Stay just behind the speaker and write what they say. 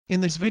In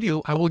this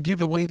video I will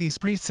give away these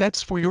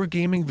presets for your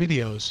gaming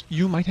videos.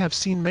 You might have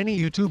seen many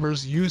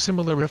YouTubers use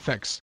similar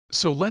effects,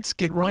 so let's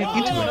get right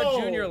into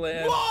it. Junior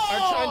Land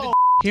are trying to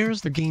Here's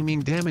the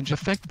gaming damage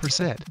effect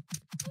preset.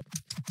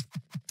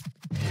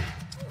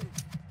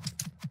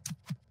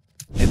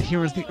 And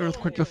here is the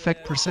earthquake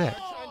effect preset.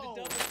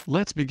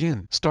 Let's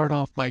begin. Start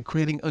off by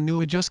creating a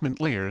new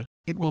adjustment layer.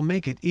 It will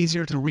make it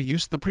easier to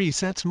reuse the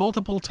presets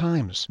multiple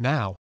times.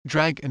 Now,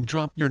 drag and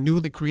drop your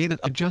newly created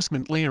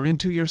adjustment layer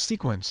into your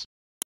sequence.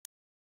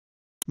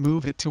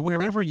 Move it to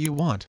wherever you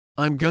want.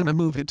 I'm gonna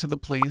move it to the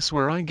place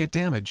where I get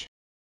damage.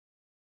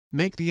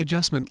 Make the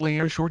adjustment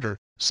layer shorter,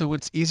 so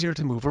it's easier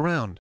to move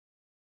around.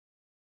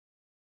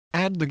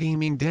 Add the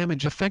gaming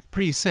damage effect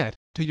preset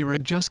to your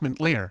adjustment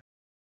layer.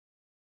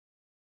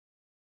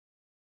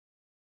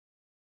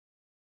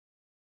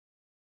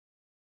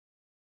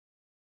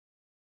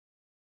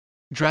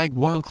 Drag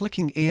while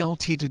clicking Alt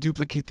to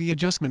duplicate the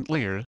adjustment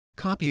layer,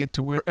 copy it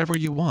to wherever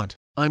you want.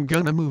 I'm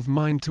gonna move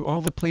mine to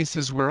all the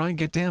places where I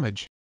get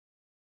damage.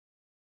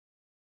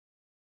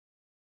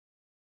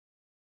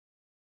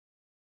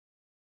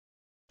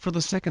 For the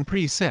second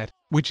preset,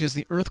 which is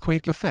the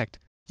earthquake effect,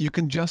 you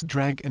can just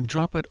drag and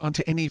drop it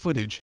onto any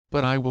footage,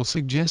 but I will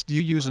suggest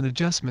you use an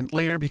adjustment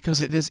layer because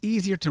it is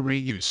easier to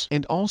reuse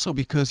and also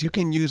because you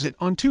can use it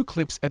on 2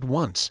 clips at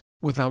once,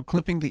 without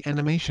clipping the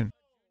animation.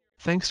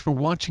 Thanks for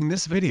watching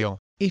this video.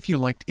 If you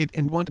liked it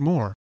and want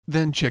more,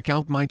 then check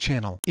out my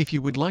channel. If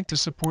you would like to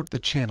support the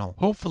channel,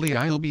 hopefully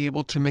I'll be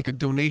able to make a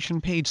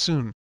donation page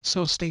soon,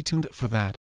 so stay tuned for that.